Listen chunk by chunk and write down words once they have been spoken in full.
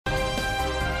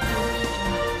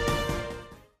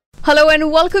Hello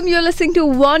and welcome. You're listening to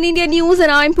One India News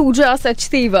and I'm Pooja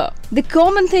Sachdeva. The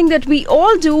common thing that we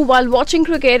all do while watching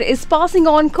cricket is passing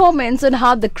on comments on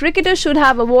how the cricketer should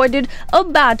have avoided a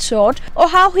bad shot or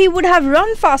how he would have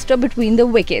run faster between the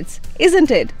wickets, isn't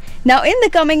it? Now in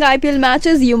the coming IPL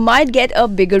matches, you might get a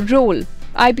bigger role.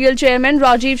 IPL chairman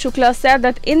Rajiv Shukla said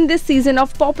that in this season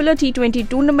of popular T20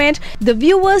 tournament, the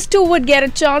viewers too would get a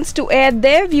chance to air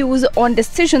their views on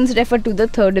decisions referred to the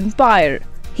third umpire.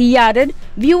 He added,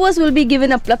 viewers will be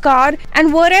given a placard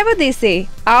and whatever they say,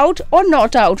 out or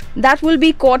not out, that will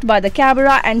be caught by the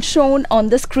camera and shown on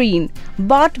the screen.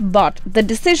 But the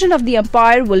decision of the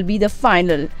umpire will be the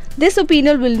final. This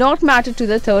opinion will not matter to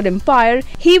the third umpire.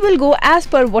 He will go as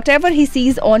per whatever he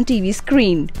sees on TV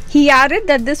screen. He added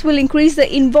that this will increase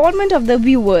the involvement of the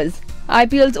viewers.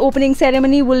 IPL's opening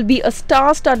ceremony will be a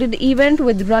star-studded event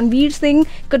with Ranveer Singh,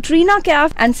 Katrina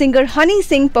Kaif and singer Honey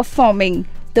Singh performing.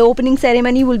 The opening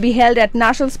ceremony will be held at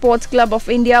National Sports Club of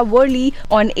India, Worli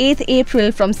on 8th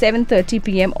April from 7:30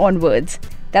 p.m. onwards.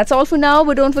 That's all for now,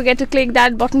 but don't forget to click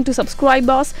that button to subscribe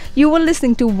us. You were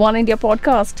listening to One India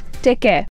Podcast. Take care.